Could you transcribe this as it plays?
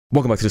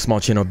Welcome back to the small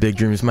channel Big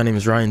Dreams. My name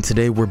is Ryan.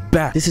 Today we're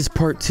back. This is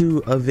part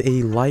 2 of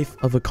a life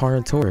of a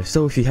Carnotaurus.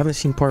 So if you haven't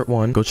seen part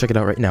 1, go check it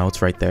out right now.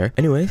 It's right there.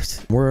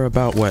 Anyways, we're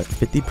about what,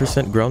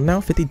 50% grown now?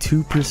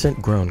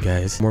 52% grown,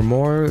 guys. We're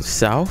more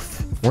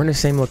south. We're in the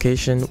same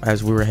location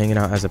as we were hanging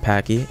out as a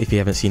packy. If you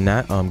haven't seen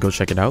that, go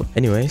check it out.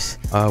 Anyways,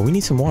 we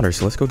need some water,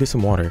 so let's go get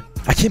some water.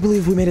 I can't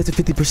believe we made it to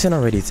 50%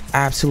 already. It's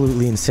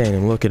absolutely insane.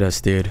 And look at us,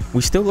 dude.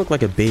 We still look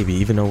like a baby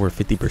even though we're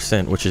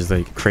 50%, which is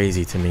like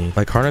crazy to me.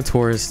 Like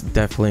Carnotaurus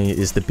definitely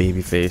is the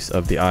baby face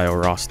of the IO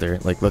roster.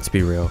 Like, let's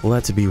be real.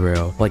 Let's be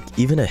real. Like,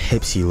 even a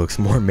Hipsy looks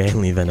more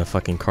manly than a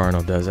fucking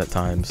Carno does at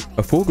times.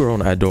 A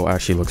full-grown adult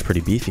actually looks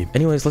pretty beefy.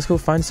 Anyways, let's go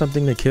find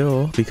something to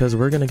kill because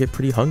we're gonna get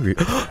pretty hungry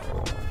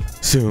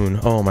soon.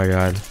 Oh my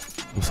god.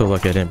 I'm so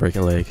lucky I didn't break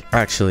a leg.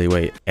 Actually,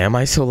 wait. Am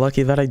I so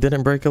lucky that I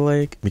didn't break a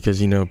leg?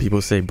 Because, you know,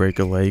 people say break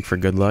a leg for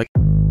good luck.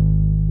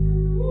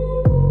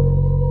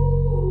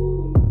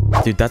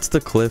 Dude, that's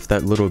the cliff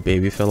that little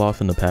baby fell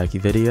off in the Packy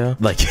video.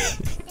 Like,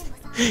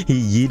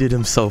 he yeeted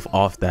himself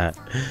off that.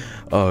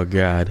 Oh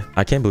god.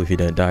 I can't believe he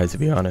didn't die, to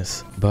be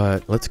honest.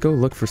 But let's go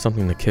look for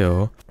something to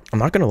kill. I'm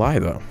not gonna lie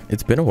though.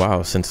 It's been a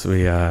while since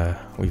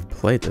we've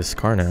played this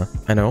Carno.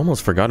 And I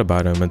almost forgot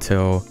about him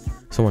until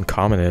someone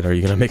commented, are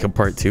you gonna make a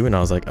part 2? And I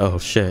was like, oh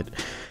shit.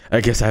 I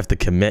guess I have to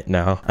commit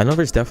now. I know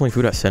there's definitely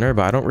food at center,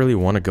 but I don't really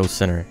want to go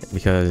center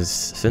because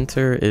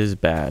center is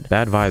bad.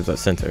 Bad vibes at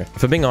center.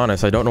 If I'm being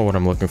honest, I don't know what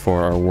I'm looking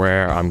for or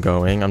where I'm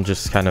going. I'm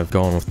just kind of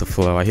going with the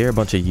flow. I hear a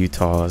bunch of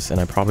Utahs and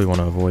I probably want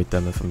to avoid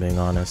them if I'm being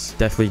honest.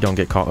 Definitely don't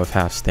get caught with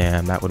half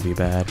stam. That would be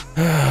bad.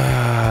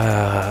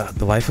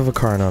 The life of a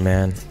Carno,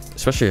 man.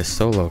 Especially a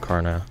solo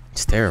Carno.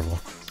 It's terrible.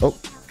 Oh,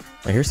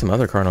 I hear some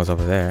other Carnos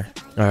over there.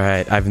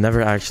 Alright, I've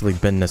never actually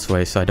been this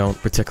way, so I don't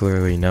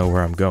particularly know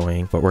where I'm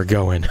going. But we're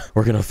going.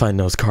 We're gonna find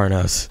those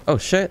Carnos. Oh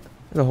shit,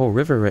 there's a whole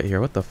river right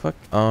here. What the fuck?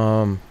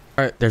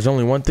 Alright, there's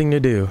only one thing to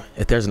do.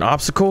 If there's an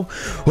obstacle,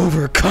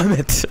 overcome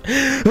it.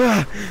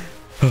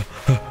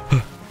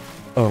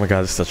 Oh my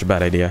god, this is such a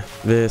bad idea.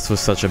 This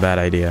was such a bad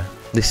idea.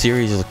 This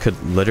series could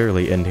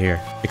literally end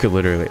here. It could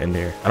literally end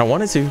here. I don't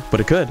want it to, but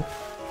it could.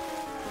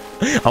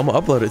 I'm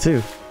gonna upload it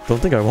too.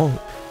 Don't think I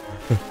won't.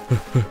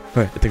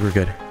 Alright, I think we're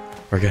good.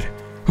 We're good.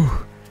 Whew.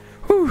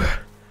 Whew.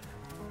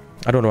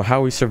 I don't know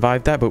how we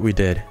survived that, but we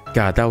did.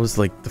 God, that was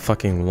like the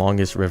fucking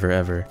longest river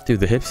ever. Dude,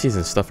 the Hipsies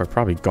and stuff are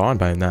probably gone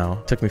by now.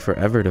 It took me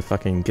forever to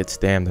fucking get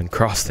stammed and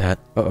cross that.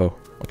 Uh-oh.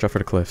 Watch out for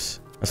the cliffs.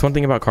 That's one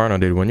thing about Carno,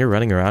 dude. When you're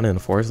running around in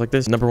the forest like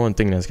this, #1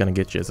 thing that's gonna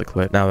get you is a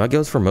cliff. Now, that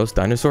goes for most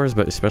dinosaurs,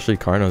 but especially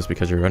Carnos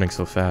because you're running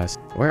so fast.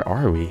 Where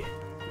are we?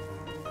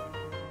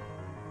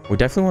 We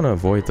definitely want to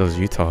avoid those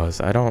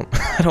Utahs. I don't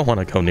want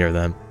to go near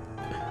them.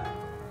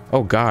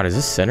 Oh god, is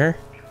this center?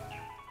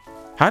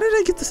 How did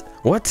I get this?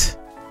 What?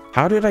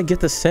 How did I get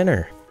the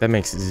center? That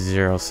makes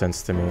 0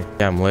 sense to me.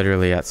 Yeah, I'm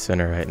literally at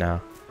center right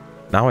now.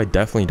 Now I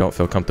definitely don't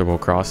feel comfortable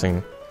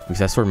crossing because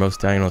that's where most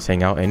dinos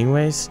hang out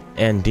anyways.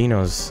 And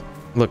dinos,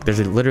 look,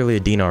 there's literally a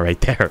dino right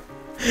there.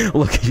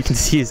 Look, you can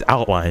see his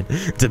outline.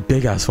 It's a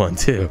big ass one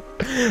too.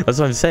 That's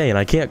what I'm saying.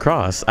 I can't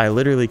cross. I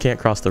literally can't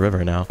cross the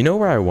river now. You know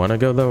where I want to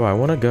go though? I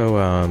want to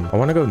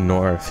go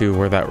north to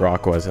where that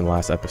rock was in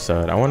last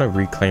episode. I want to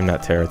reclaim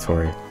that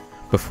territory.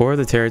 Before,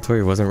 the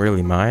territory wasn't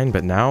really mine,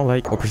 but now,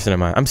 like, what percent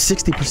am I? I'm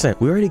 60%.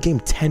 We already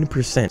gained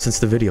 10% since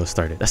the video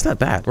started. That's not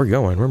bad. We're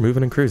going. We're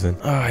moving and cruising.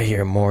 Oh, I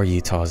hear more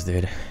Utahs,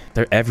 dude.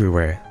 They're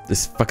everywhere.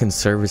 This fucking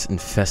server's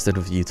infested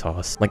with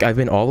Utahs. Like, I've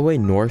been all the way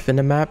north in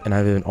the map, and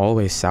I've been all the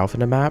way south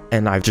in the map,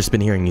 and I've just been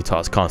hearing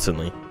Utahs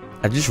constantly.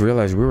 I just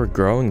realized we were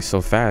growing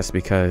so fast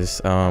because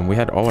we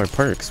had all our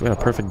perks. We had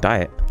a perfect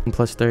diet.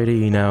 Plus 30,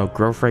 you know,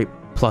 growth rate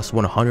plus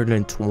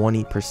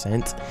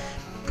 120%.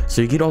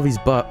 So you get all these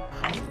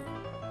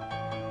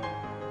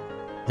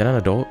Is that an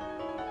adult?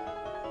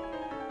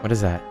 What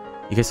is that?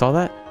 You guys saw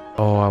that?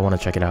 Oh, I want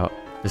to check it out.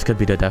 This could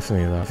be the death of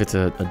me though. If it's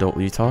an adult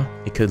Utah,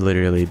 it could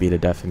literally be the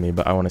death of me,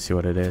 but I want to see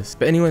what it is.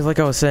 But anyways, like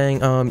I was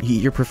saying, you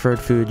eat your preferred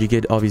food, you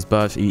get all these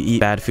buffs. You eat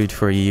bad food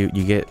for you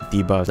get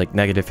debuffs, like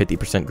negative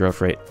 50% growth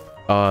rate.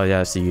 Oh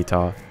yeah, it's the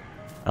Utah.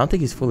 I don't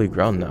think he's fully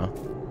grown though.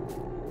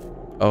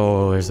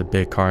 Oh, there's a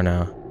big car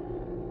now.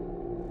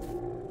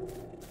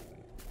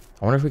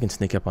 I wonder if we can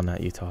sneak up on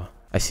that Utah.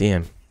 I see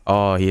him.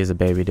 Oh, he is a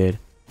baby, dude.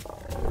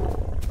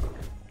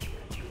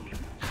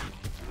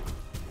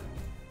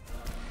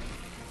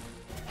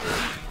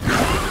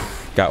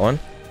 Got one.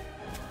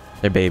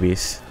 They're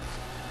babies.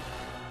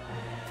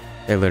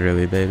 They're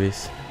literally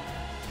babies.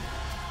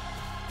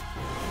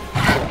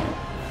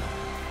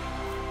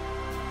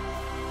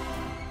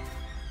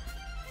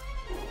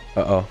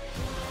 Uh-oh.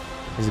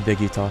 There's a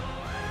big Utah.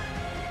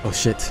 Oh,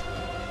 shit.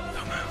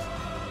 Don't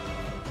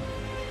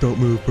move. Don't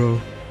move,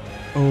 bro.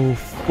 Oh,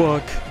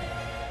 fuck.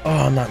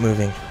 Oh, I'm not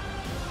moving.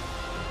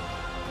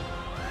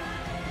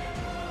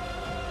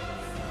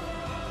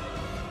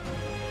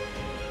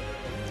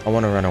 I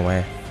want to run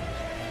away.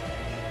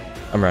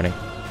 I'm running.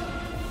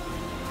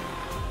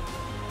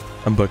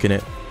 I'm booking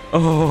it.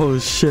 Oh,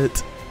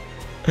 shit.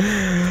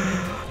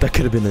 That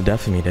could have been the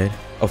death of me, dude.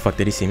 Oh, fuck.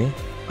 Did he see me?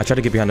 I tried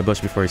to get behind the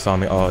bush before he saw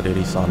me. Oh, dude,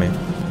 he saw me.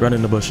 Run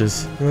in the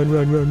bushes. Run,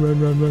 run, run, run,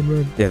 run, run,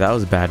 run. Yeah, that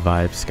was bad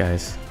vibes,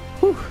 guys.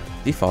 Whew.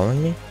 Is he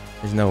following me?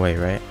 There's no way,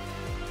 right?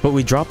 But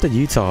we dropped the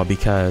Utah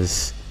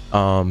because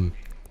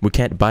we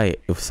can't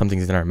bite if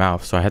something's in our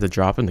mouth. So I had to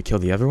drop him to kill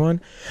the other one.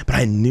 But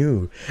I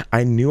knew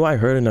I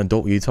heard an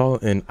adult Utah,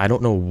 and I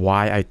don't know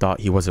why I thought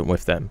he wasn't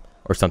with them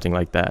or something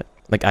like that.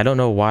 Like, I don't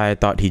know why I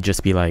thought he'd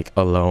just be like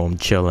alone,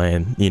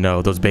 chilling, you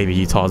know, those baby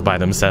Utahs by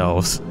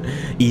themselves,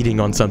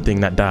 eating on something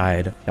that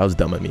died. That was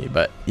dumb of me,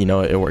 but you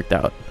know, it worked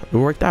out. It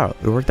worked out.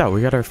 It worked out.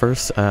 We got our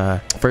first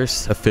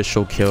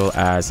official kill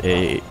as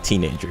a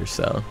teenager.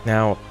 So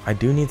now I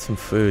do need some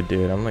food,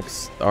 dude. I'm like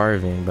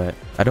starving, but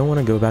I don't want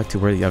to go back to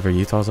where the other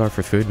Utahs are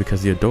for food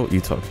because the adult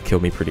Utah could kill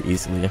me pretty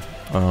easily.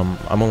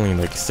 I'm only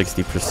like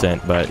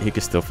 60%, but he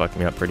could still fuck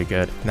me up pretty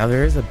good. Now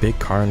there is a big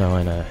Carno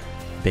and a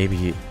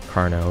baby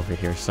Carno over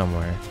here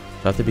somewhere. So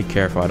I have to be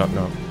careful. I don't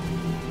know.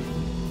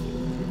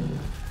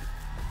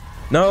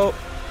 No!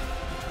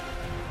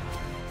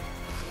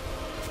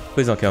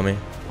 Please don't kill me.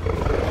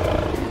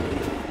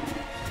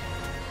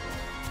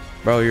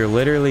 Bro, you're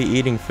literally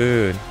eating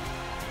food.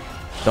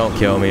 Don't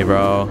kill me,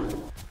 bro.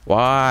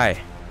 Why?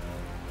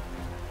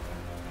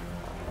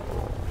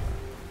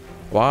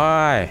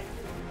 Why?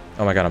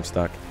 Oh my god, I'm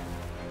stuck.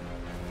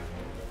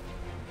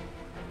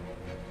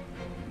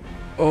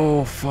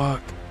 Oh,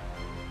 fuck.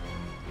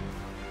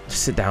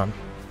 Just sit down.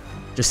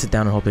 Just sit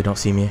down and hope they don't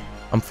see me.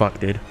 I'm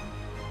fucked, dude.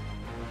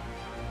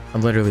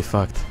 I'm literally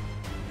fucked.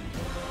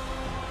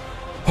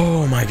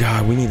 Oh my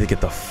god, we need to get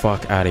the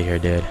fuck out of here,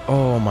 dude.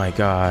 Oh my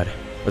god.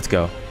 Let's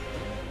go.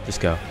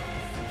 Just go.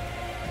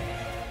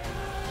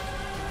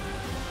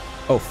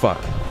 Oh, fuck.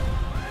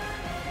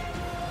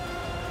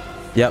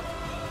 Yep.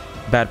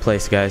 Bad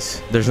place,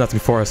 guys. There's nothing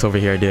for us over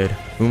here, dude.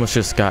 We almost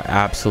just got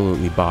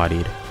absolutely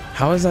bodied.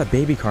 How is that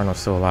baby Carno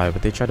still alive?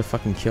 But they tried to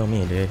fucking kill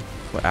me, dude.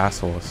 What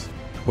assholes.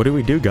 What do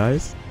we do,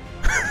 guys?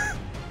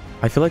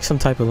 I feel like some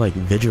type of like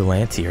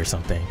vigilante or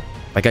something.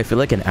 Like I feel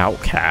like an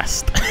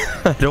outcast.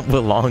 I don't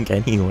belong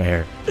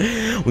anywhere.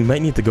 We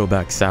might need to go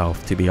back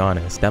south, to be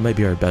honest. That might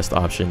be our best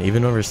option.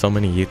 Even though there's so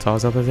many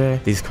Utahs over there,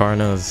 these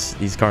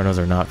Carnos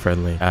are not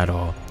friendly at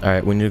all. All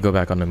right, we need to go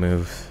back on the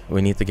move.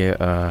 We need to get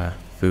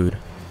food.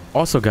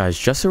 Also, guys,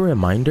 just a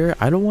reminder,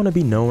 I don't want to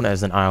be known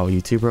as an IL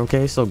YouTuber,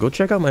 okay? So go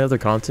check out my other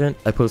content.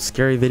 I post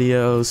scary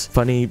videos,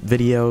 funny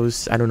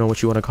videos. I don't know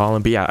what you want to call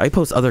them, but yeah, I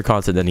post other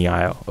content than the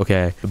IL,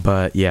 okay?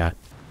 But yeah.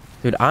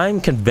 Dude, I'm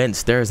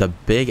convinced there's a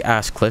big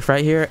ass cliff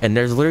right here and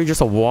there's literally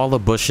just a wall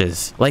of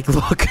bushes. Like,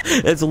 look,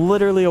 it's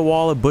literally a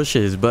wall of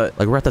bushes, but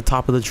like we're at the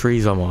top of the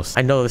trees almost.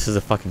 I know this is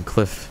a fucking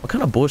cliff. What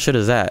kind of bullshit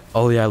is that?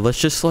 Oh yeah, let's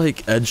just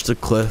like edge the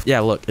cliff.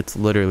 Yeah, look, it's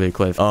literally a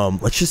cliff.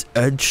 Let's just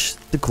edge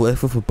the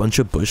cliff with a bunch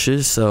of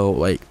bushes so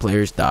like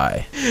players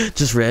die.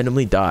 Just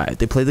randomly die.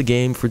 They play the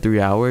game for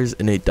 3 hours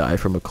and they die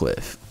from a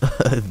cliff.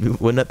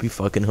 Wouldn't that be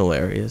fucking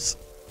hilarious?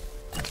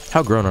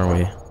 How grown are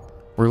we?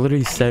 We're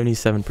literally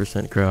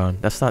 77% grown.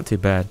 That's not too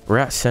bad. We're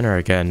at center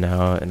again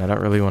now, and I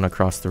don't really want to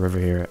cross the river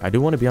here. I do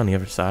want to be on the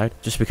other side,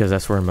 just because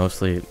that's where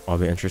mostly all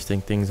the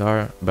interesting things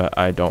are, but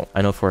I don't.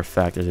 I know for a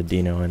fact there's a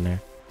dino in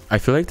there. I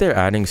feel like they're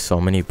adding so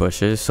many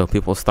bushes so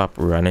people stop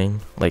running,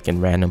 like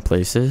in random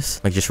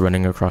places, like just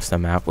running across the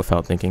map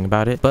without thinking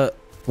about it. But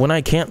when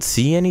I can't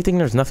see anything,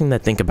 there's nothing to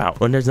think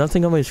about. When there's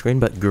nothing on my screen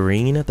but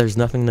green, there's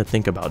nothing to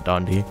think about,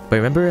 Dondi. But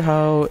remember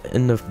how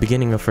in the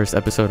beginning of first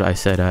episode, I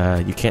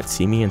said, you can't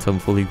see me until I'm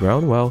fully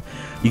grown? Well,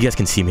 you guys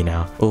can see me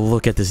now.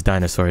 Look at this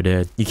dinosaur,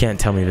 dude. You can't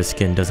tell me the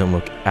skin doesn't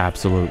look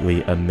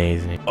absolutely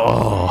amazing.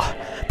 Oh,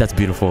 that's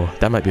beautiful.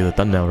 That might be the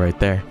thumbnail right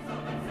there.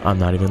 I'm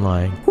not even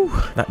lying. Whew,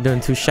 not doing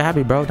too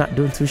shabby, bro. Not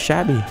doing too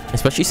shabby.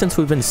 Especially since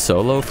we've been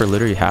solo for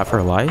literally half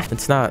our life.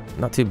 It's not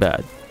too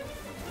bad.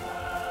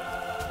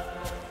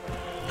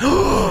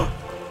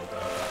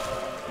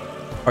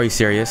 Are you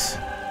serious?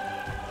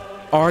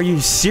 Are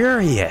you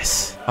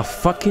serious? A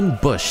fucking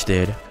bush,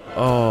 dude.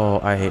 Oh,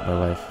 I hate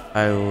my life.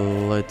 I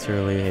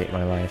literally hate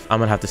my life. I'm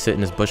gonna have to sit in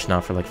this bush now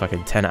for like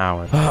fucking 10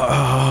 hours.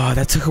 Oh,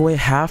 that took away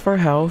half our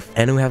health.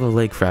 And we have a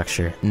leg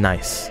fracture.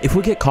 Nice. If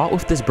we get caught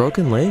with this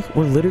broken leg,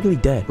 we're literally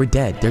dead. We're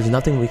dead. There's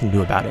nothing we can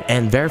do about it.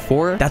 And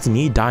therefore, that's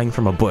me dying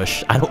from a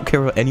bush. I don't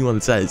care what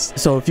anyone says.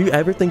 So if you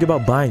ever think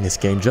about buying this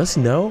game, just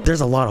know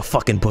there's a lot of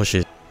fucking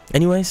bushes.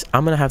 Anyways,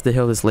 I'm gonna have to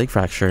heal this leg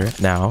fracture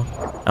now.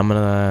 I'm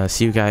gonna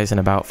see you guys in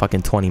about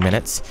fucking 20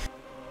 minutes.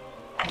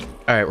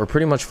 All right, we're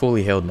pretty much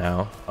fully healed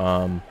now.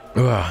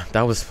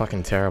 That was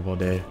fucking terrible,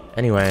 dude.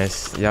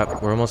 Anyways,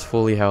 yep, we're almost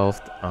fully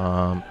healed,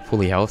 and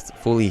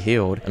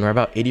we're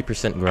about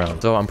 80% grown.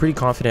 So I'm pretty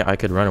confident I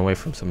could run away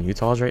from some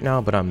Utahs right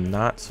now, but I'm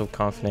not so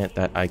confident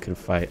that I could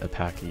fight a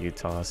pack of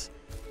Utahs.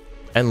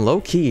 And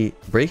low-key,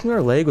 breaking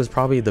our leg was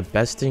probably the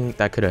best thing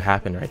that could have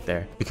happened right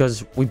there.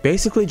 Because we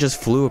basically just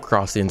flew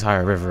across the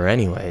entire river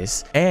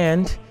anyways.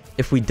 And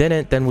if we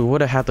didn't, then we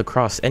would have had to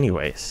cross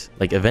anyways.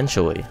 Like,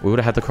 eventually. We would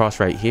have had to cross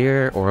right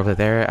here or over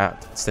there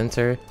at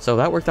center. So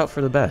that worked out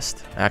for the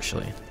best,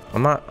 actually.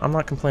 I'm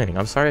not complaining.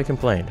 I'm sorry I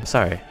complained. I'm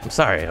sorry,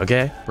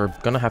 okay? We're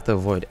gonna have to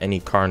avoid any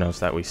Carnos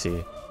that we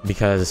see.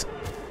 Because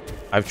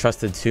I've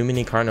trusted too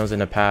many Carnos in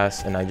the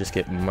past and I just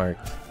get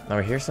murked. Now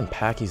here's some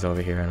Packies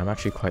over here and I'm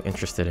actually quite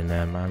interested in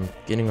them. I'm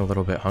getting a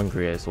little bit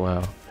hungry as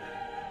well.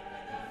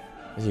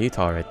 There's a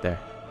Utah right there.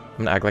 I'm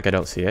gonna act like I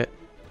don't see it.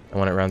 And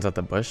when it runs out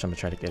the bush, I'm gonna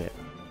try to get it.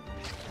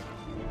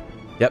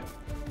 Yep.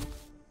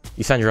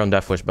 You signed your own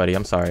death wish, buddy.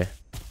 I'm sorry.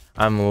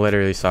 I'm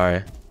literally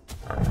sorry.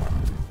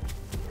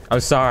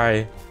 I'm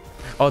sorry.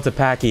 Oh, it's a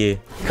Packy.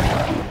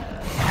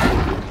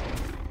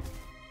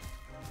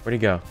 Where'd he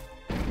go?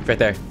 He's right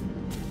there.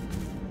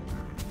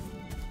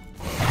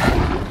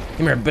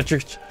 Come here,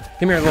 bitch.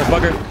 Come here, little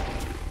bugger.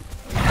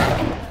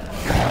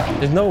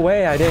 There's no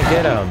way I didn't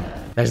get him.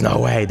 There's no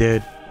way,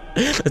 dude.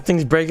 This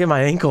thing's breaking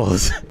my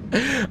ankles.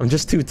 I'm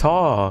just too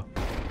tall.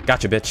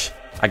 Gotcha, bitch.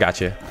 I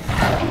got you.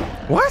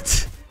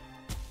 What?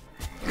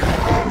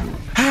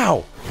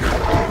 How?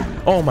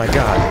 Oh my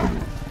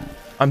god.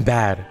 I'm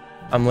bad.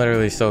 I'm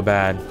literally so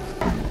bad.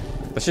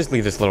 Let's just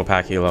leave this little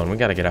Packy alone. We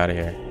gotta get out of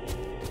here.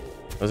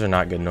 Those are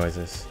not good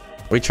noises.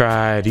 We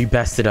tried. You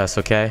bested us,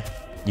 okay?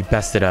 You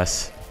bested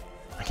us.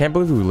 I can't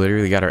believe we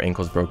literally got our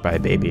ankles broke by a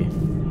baby.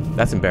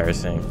 That's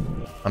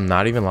embarrassing. I'm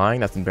not even lying.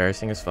 That's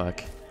embarrassing as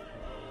fuck.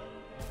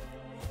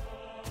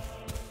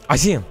 I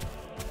see him.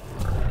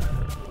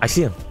 I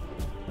see him.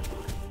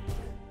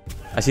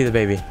 I see the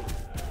baby.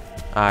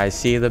 I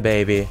see the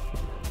baby.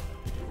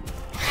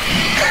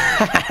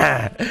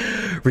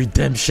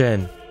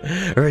 Redemption.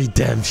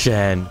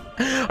 Redemption.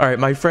 Alright,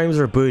 my frames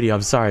were booty.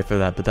 I'm sorry for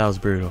that, but that was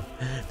brutal.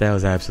 That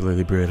was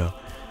absolutely brutal.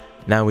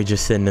 Now we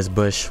just sit in this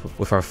bush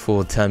with our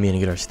full tummy and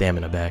get our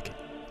stamina back.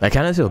 I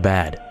kind of feel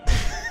bad.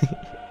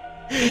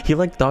 He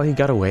like thought he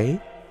got away.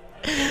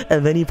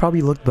 And then he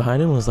probably looked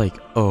behind him and was like,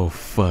 oh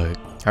fuck.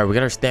 Alright, we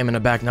got our stamina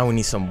back. Now we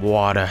need some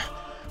water.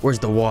 Where's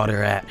the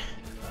water at?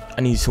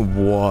 I need some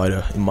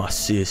water in my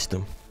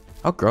system.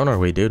 How grown are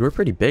we, dude? We're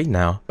pretty big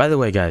now. By the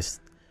way, guys,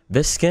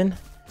 this skin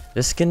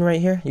right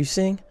here, you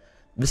seeing?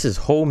 This is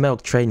whole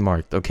milk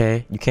trademarked,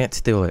 okay? You can't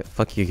steal it.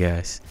 Fuck you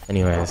guys.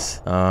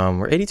 Anyways,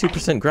 we're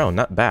 82% grown.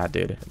 Not bad,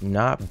 dude.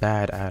 Not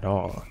bad at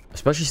all.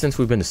 Especially since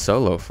we've been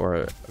solo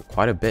for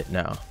quite a bit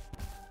now.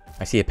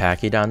 I see a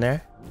Packy down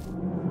there.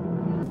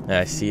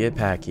 I see a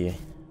Packy.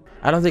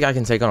 I don't think I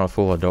can take on a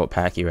full adult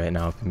Packy right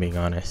now, if I'm being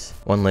honest.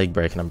 One leg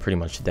break and I'm pretty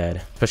much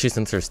dead. Especially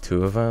since there's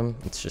two of them.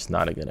 It's just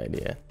not a good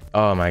idea.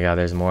 Oh my god,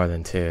 there's more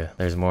than two.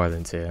 There's more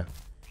than two.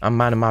 I'm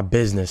minding my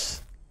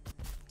business.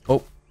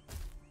 Oh,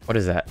 what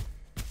is that?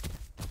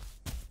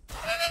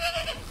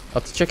 Oh,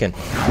 it's chicken.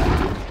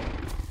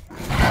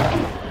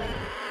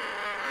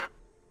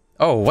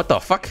 Oh, what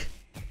the fuck?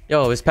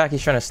 Yo, this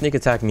Packy's trying to sneak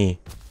attack me.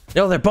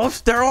 Yo,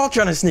 they're all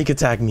trying to sneak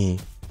attack me.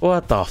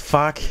 What the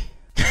fuck?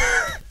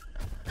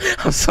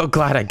 I'm so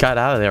glad I got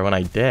out of there when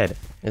I did.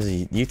 There's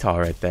a Utah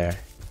right there.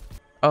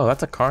 Oh,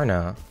 that's a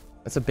Carno.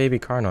 That's a baby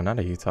Carno, not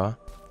a Utah.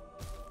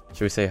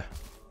 Should we say...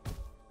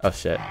 Oh,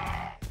 shit.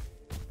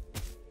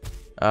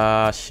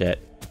 Ah,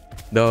 shit.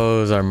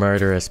 Those are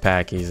murderous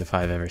Packies if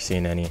I've ever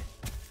seen any.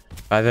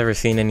 If I've ever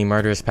seen any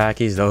murderous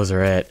Packies, those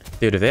are it.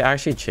 Dude, if they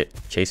actually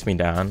chase me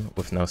down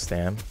with no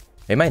stam...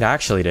 They might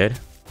actually, dude.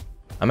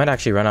 I might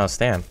actually run out of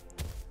stam.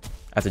 I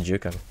have to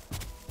juke them.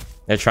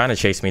 They're trying to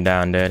chase me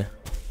down, dude.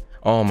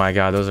 Oh my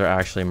god, those are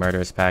actually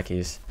murderous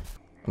Packies.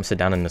 I'm gonna sit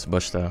down in this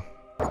bush, though.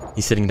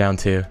 He's sitting down,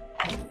 too.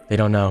 They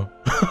don't know.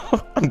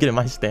 I'm getting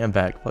my stam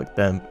back. Fuck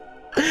them.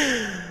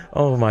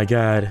 Oh my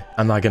god.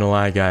 I'm not gonna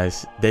lie,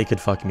 guys. They could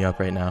fuck me up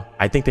right now.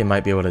 I think they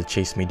might be able to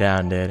chase me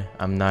down, dude.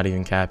 I'm not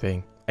even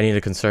capping. I need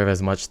to conserve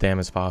as much stam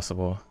as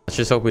possible. Let's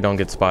just hope we don't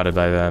get spotted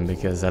by them,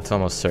 because that's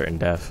almost certain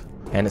death.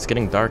 And it's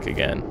getting dark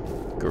again.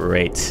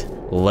 Great.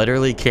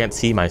 Literally can't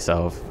see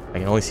myself. I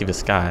can only see the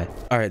sky.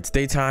 All right, it's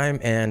daytime,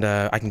 and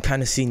I can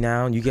kind of see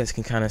now, and you guys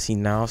can kind of see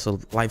now, so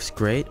life's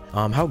great.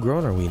 How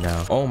grown are we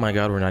now? Oh my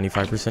god, we're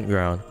 95%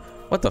 grown.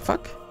 What the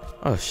fuck?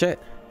 Oh, shit.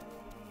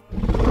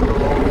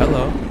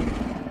 Hello.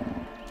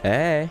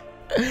 Hey.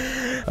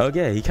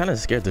 Okay, he kind of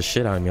scared the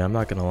shit out of me, I'm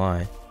not gonna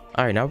lie.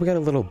 All right, now we got a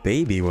little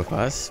baby with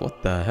us.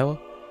 What the hell?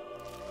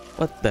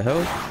 What the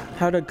hell?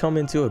 How did it come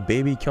into a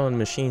baby killing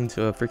machine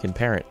to a freaking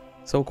parent?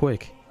 So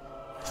quick.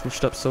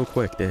 Switched up so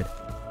quick, dude.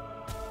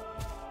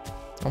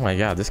 Oh my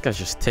god, this guy's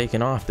just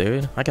taking off,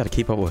 dude. I gotta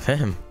keep up with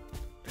him.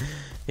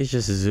 He's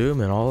just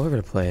zooming all over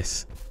the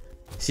place.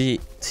 See,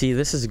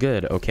 this is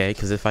good, okay?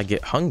 Because if I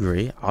get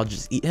hungry, I'll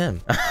just eat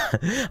him.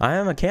 I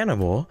am a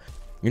cannibal.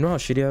 You know how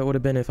shitty that would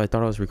have been if I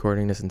thought I was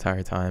recording this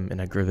entire time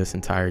and I grew this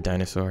entire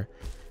dinosaur?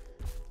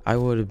 I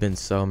would have been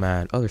so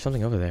mad. Oh, there's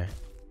something over there.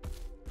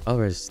 Oh,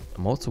 there's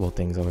multiple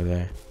things over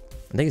there.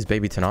 I think it's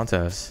baby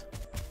Carnotaurus.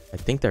 I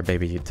think they're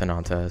baby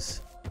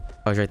Carnotaurus.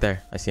 Oh, he's right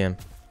there. I see him.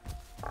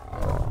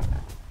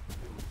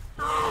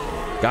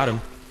 Got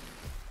him.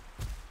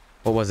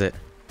 What was it?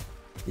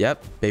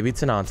 Yep, baby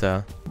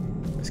Carnotaurus.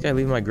 This guy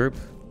leaving my group?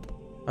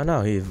 Oh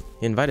no, he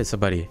invited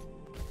somebody.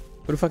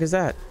 Who the fuck is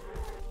that?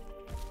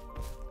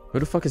 Who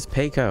the fuck is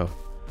Payco?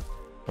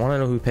 I want to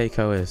know who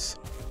Payco is.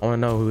 I want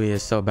to know who he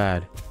is so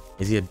bad.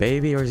 Is he a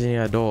baby or is he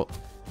an adult?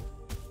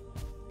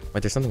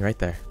 Wait, there's something right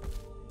there.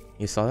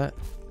 You saw that?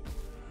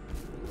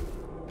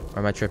 Or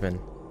am I tripping?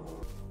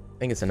 I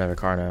think it's another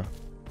Carno.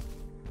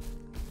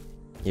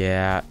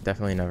 Yeah,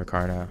 definitely never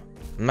Carno.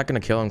 I'm not gonna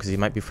kill him because he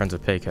might be friends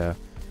with Peiko.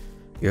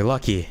 You're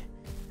lucky.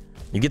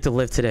 You get to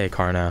live today,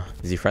 Carno.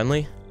 Is he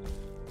friendly?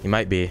 He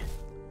might be.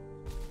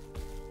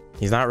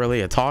 He's not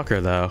really a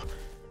talker, though.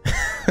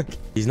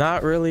 He's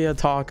not really a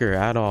talker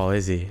at all,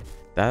 is he?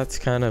 That's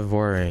kind of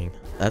worrying.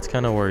 That's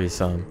kind of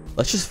worrisome.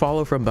 Let's just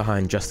follow from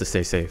behind just to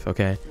stay safe,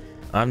 okay?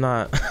 I'm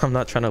not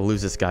trying to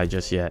lose this guy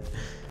just yet.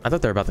 I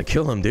thought they were about to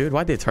kill him, dude.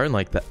 Why'd they turn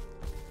like that?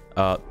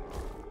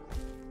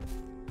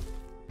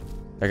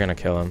 They're gonna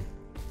kill him.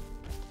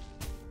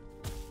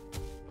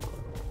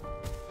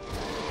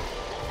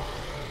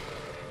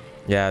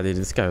 Yeah, dude,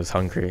 this guy was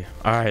hungry.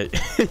 All right.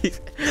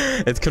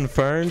 It's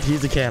confirmed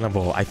he's a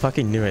cannibal. I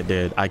fucking knew it,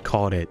 dude. I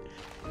called it.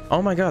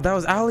 Oh my god, that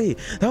was Ali.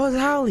 That was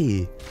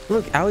Ali.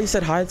 Look, Ali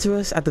said hi to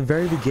us at the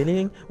very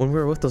beginning when we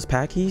were with those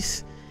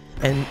packies.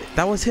 And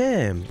that was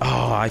him.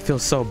 Oh, I feel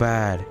so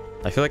bad.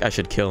 I feel like I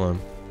should kill him.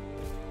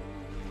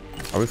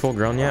 Are we full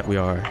grown yet? We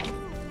are.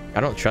 I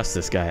don't trust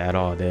this guy at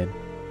all, dude.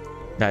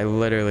 I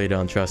literally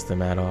don't trust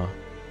him at all.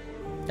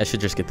 I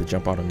should just get the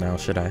jump on him now,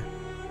 should I?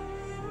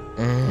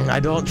 I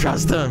don't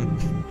trust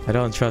him. I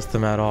don't trust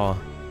him at all.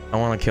 I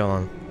want to kill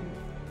him.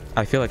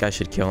 I feel like I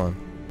should kill him.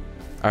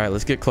 All right,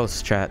 let's get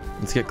close, chat.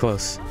 Let's get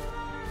close.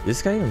 Is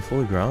this guy even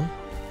fully grown?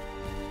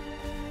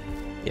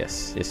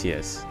 Yes, yes, he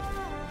is.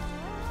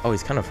 Oh,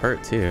 he's kind of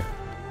hurt too.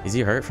 Is he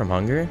hurt from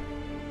hunger?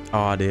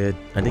 Oh, dude,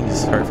 I think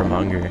he's hurt from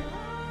hunger.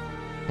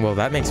 Well,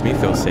 that makes me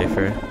feel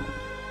safer.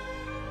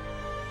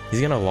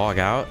 He's gonna log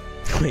out.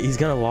 Wait, he's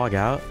gonna log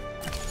out?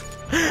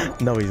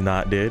 No, he's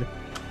not, dude.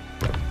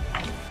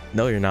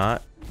 No, you're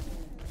not.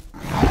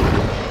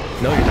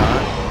 No, you're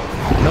not.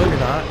 No, you're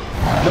not.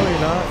 No, you're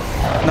not.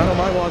 Not on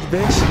my watch,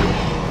 bitch.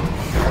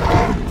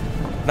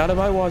 Not on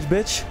my watch,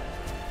 bitch.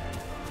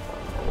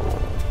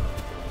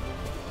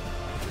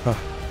 Oh.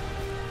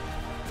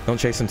 Don't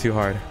chase him too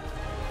hard.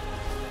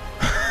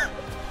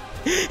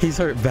 He's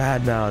hurt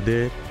bad now,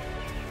 dude.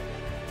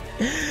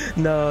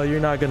 No, you're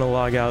not gonna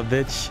log out,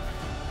 bitch.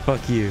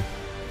 Fuck you.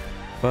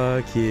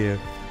 Fuck you.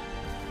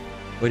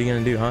 What are you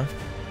gonna do, huh?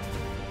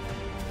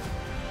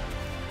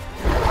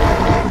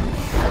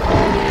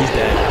 He's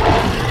dead.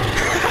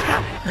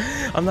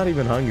 I'm not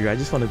even hungry. I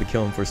just wanted to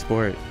kill him for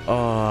sport.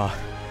 Oh,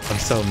 I'm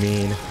so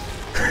mean.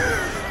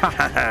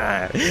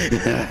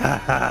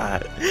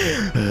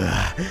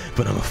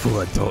 But I'm a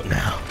full adult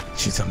now.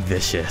 Jeez, I'm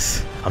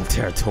vicious. I'm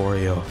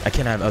territorial. I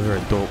can't have other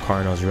adult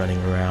Carnos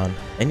running around.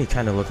 And he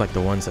kind of look like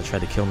the ones that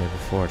tried to kill me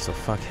before, so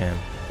fuck him.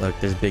 Look,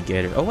 there's Big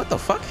Gator. Oh, what the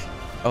fuck?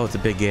 Oh, it's a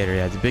Big Gator.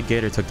 Yeah, the Big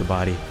Gator took the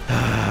body.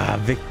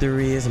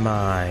 Victory is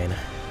mine.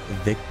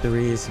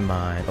 Victory is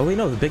mine. Oh, wait,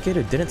 no, the Big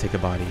Gator didn't take a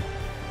body.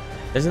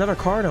 There's another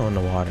Carno in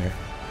the water.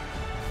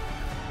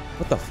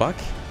 What the fuck?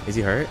 Is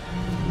he hurt?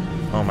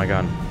 Oh my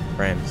god.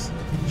 Frames.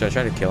 Should I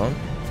try to kill him?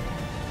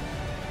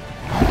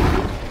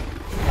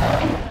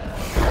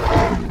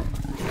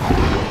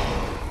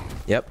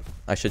 Yep,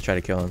 I should try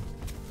to kill him.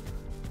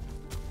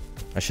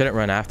 I shouldn't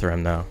run after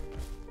him though.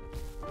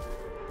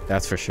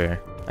 That's for sure.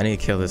 I need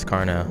to kill this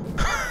Carno.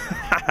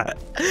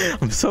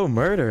 I'm so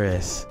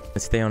murderous.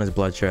 Let's stay on his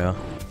blood trail.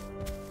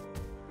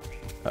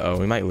 Uh-oh,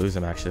 we might lose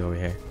him actually over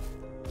here.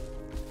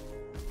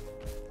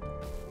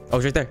 Oh,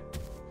 he's right there.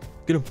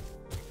 Get him.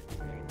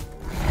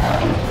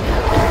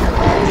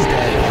 He's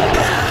dead.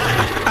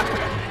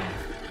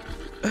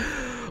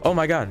 Oh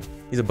my god.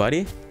 He's a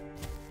buddy?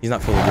 He's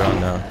not fully grown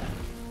though.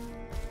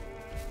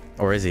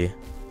 Or is he?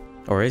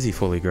 Or is he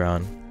fully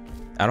grown?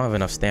 I don't have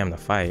enough stamina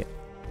to fight.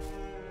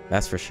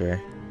 That's for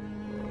sure.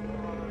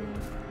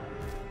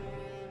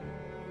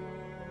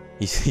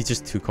 He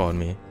just two-called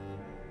me.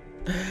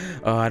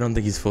 Oh, I don't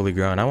think he's fully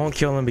grown. I won't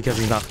kill him because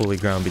he's not fully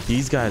grown, but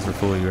these guys were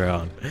fully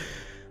grown.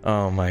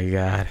 Oh my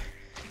god.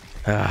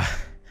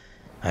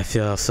 I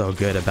feel so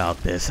good about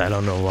this. I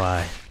don't know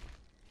why.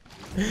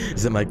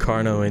 Is it my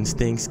Carno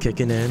instincts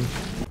kicking in?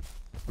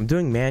 I'm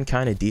doing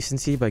mankind a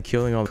decency by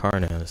killing all the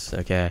Carnos,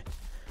 okay?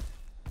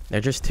 They're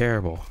just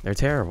terrible. They're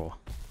terrible.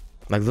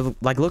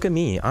 Like look at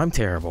me. I'm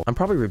terrible. I'm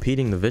probably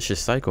repeating the vicious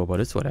cycle, but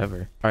it's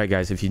whatever. Alright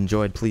guys, if you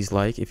enjoyed, please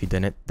like. If you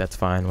didn't, that's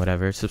fine,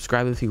 whatever.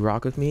 Subscribe if you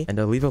rock with me,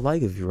 and leave a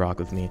like if you rock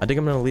with me. I think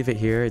I'm gonna leave it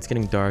here. It's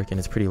getting dark and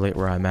it's pretty late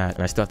where I'm at,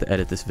 and I still have to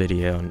edit this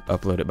video and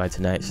upload it by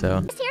tonight, so.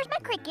 Here's my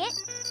cricket.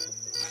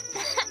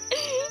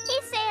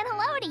 He's saying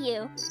hello to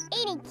you.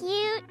 Ain't he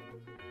cute?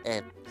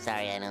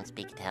 Sorry, I don't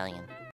speak Italian.